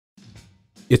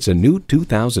It's a new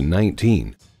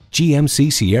 2019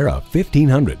 GMC Sierra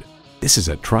 1500. This is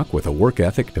a truck with a work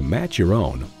ethic to match your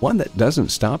own, one that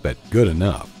doesn't stop at good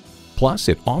enough. Plus,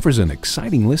 it offers an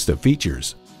exciting list of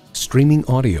features: streaming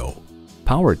audio,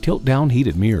 power tilt-down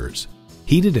heated mirrors,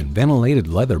 heated and ventilated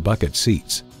leather bucket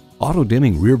seats,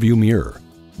 auto-dimming rearview mirror,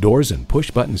 doors and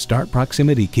push-button start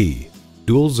proximity key,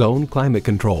 dual-zone climate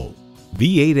control,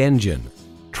 V8 engine,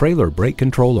 trailer brake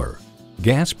controller,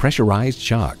 gas pressurized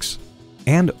shocks,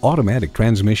 and automatic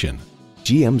transmission.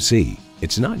 GMC,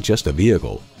 it's not just a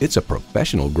vehicle, it's a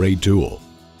professional-grade tool.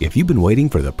 If you've been waiting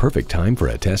for the perfect time for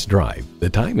a test drive,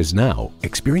 the time is now.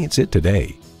 Experience it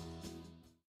today.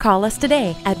 Call us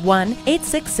today at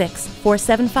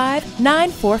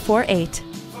 1-866-475-9448.